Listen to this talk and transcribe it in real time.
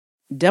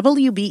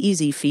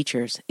WBEZ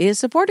Features is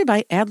supported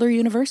by Adler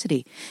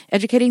University,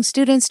 educating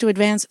students to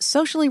advance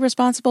socially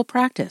responsible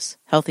practice,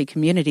 healthy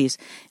communities,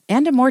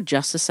 and a more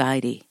just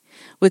society.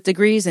 With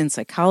degrees in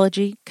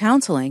psychology,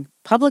 counseling,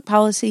 public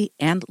policy,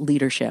 and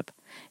leadership.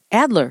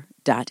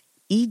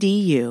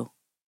 Adler.edu.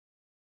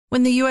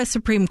 When the U.S.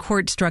 Supreme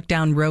Court struck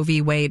down Roe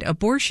v. Wade,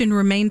 abortion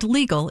remained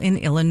legal in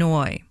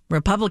Illinois.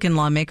 Republican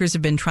lawmakers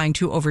have been trying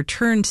to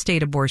overturn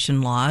state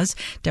abortion laws.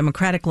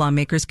 Democratic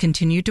lawmakers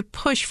continue to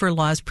push for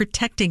laws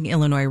protecting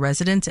Illinois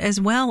residents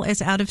as well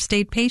as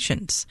out-of-state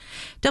patients.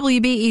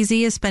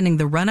 WBEZ is spending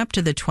the run-up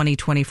to the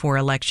 2024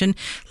 election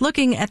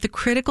looking at the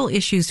critical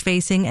issues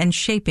facing and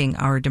shaping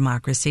our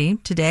democracy.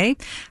 Today,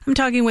 I'm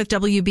talking with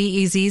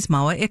WBEZ's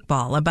Mawa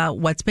Iqbal about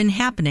what's been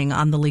happening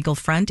on the legal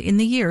front in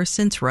the year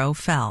since Roe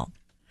fell.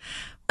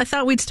 I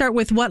thought we'd start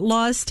with what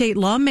laws state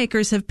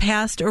lawmakers have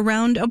passed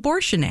around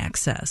abortion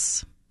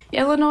access.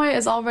 Illinois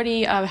has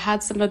already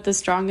had some of the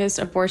strongest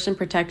abortion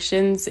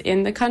protections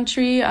in the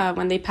country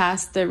when they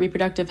passed the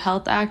Reproductive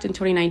Health Act in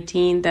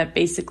 2019 that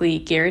basically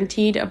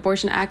guaranteed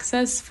abortion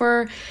access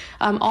for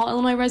all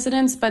Illinois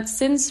residents. But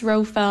since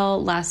Roe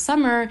fell last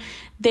summer,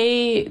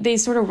 they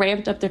sort of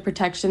ramped up their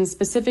protections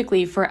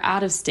specifically for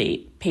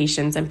out-of-state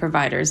patients and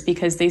providers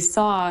because they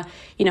saw,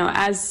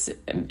 as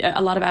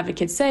a lot of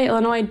advocates say,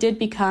 Illinois did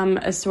become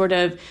a sort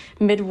of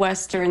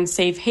Midwestern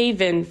safe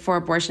haven for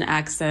abortion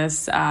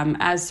access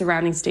as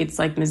surrounding states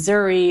like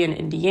Missouri and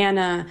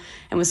Indiana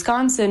and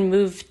Wisconsin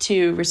moved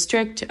to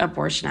restrict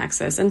abortion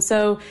access. And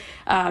so,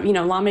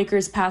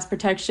 lawmakers passed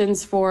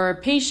protections for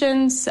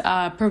patients,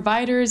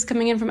 providers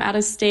coming in from out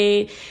of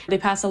state. They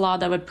passed a law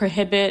that would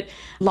prohibit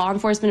law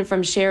enforcement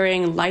from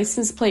sharing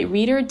license plate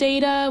reader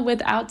data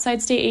with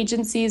outside state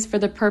agencies for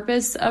the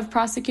purpose of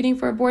prosecuting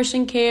for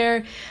abortion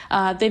care.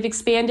 They've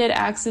expanded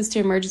access to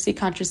emergency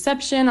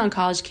contraception on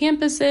college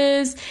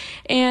campuses.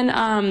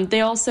 And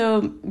they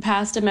also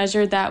passed a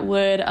measure that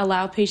would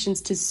allow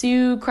patients to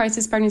sue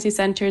crisis pregnancy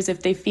centers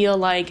if they feel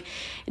like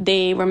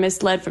they were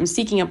misled from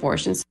seeking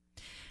abortions.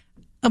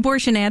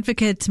 Abortion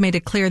advocates made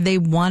it clear they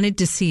wanted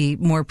to see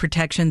more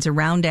protections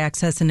around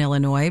access in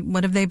Illinois.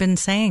 What have they been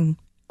saying?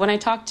 When I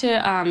talked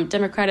to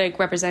Democratic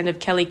Representative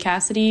Kelly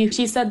Cassidy,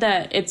 she said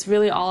that it's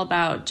really all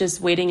about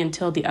just waiting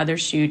until the other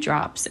shoe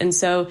drops. And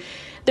so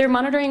they're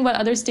monitoring what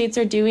other states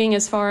are doing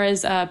as far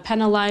as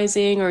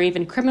penalizing or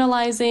even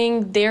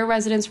criminalizing their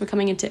residents from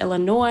coming into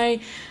Illinois.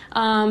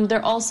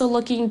 They're also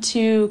looking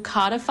to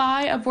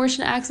codify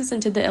abortion access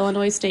into the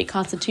Illinois state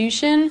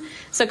constitution.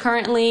 So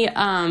currently,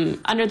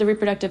 under the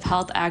Reproductive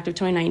Health Act of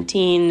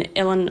 2019,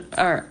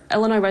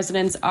 Illinois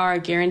residents are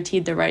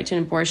guaranteed the right to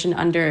an abortion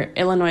under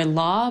Illinois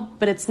law,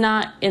 but it's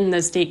not in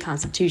the state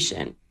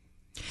constitution.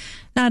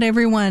 Not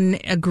everyone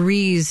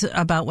agrees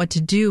about what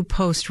to do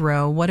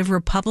post-Roe. What have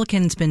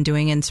Republicans been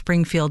doing in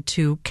Springfield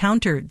to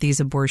counter these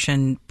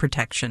abortion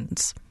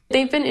protections?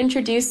 They've been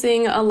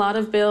introducing a lot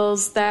of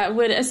bills that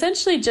would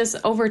essentially just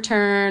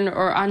overturn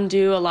or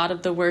undo a lot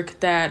of the work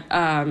that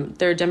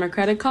their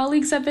Democratic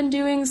colleagues have been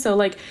doing.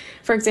 So,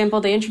 for example,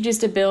 they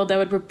introduced a bill that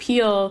would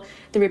repeal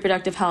the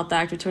Reproductive Health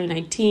Act of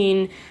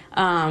 2019.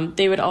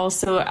 They would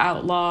also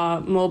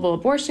outlaw mobile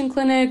abortion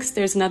clinics.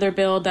 There's another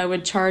bill that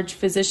would charge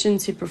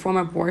physicians who perform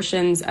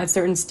abortions at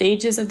certain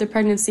stages of the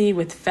pregnancy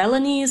with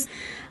felonies.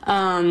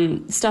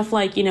 Stuff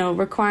like,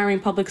 requiring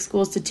public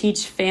schools to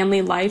teach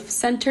family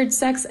life-centered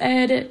sex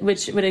ed,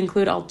 which would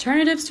include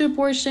alternatives to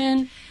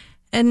abortion.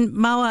 And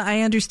Mawa,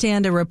 I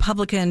understand a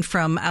Republican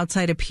from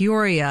outside of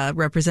Peoria,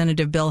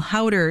 Representative Bill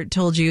Howder,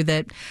 told you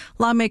that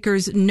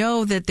lawmakers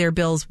know that their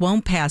bills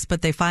won't pass,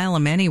 but they file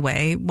them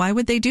anyway. Why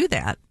would they do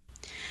that?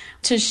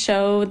 To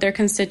show their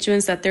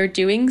constituents that they're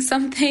doing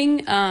something.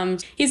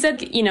 He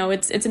said,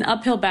 it's an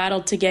uphill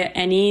battle to get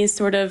any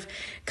sort of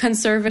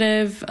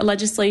conservative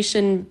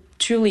legislation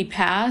truly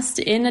passed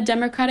in a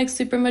Democratic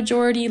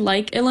supermajority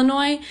like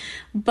Illinois,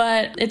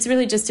 but it's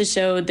really just to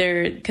show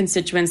their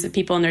constituents, the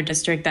people in their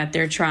district, that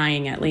they're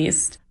trying at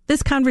least.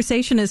 This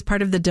conversation is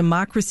part of the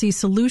Democracy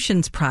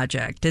Solutions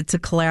Project. It's a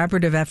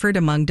collaborative effort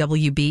among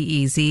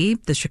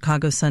WBEZ, the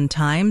Chicago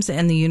Sun-Times,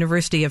 and the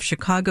University of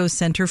Chicago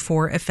Center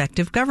for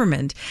Effective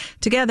Government.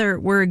 Together,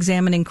 we're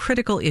examining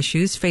critical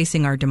issues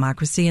facing our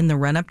democracy in the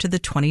run-up to the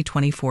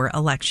 2024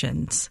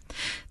 elections.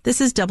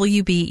 This is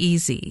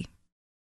WBEZ.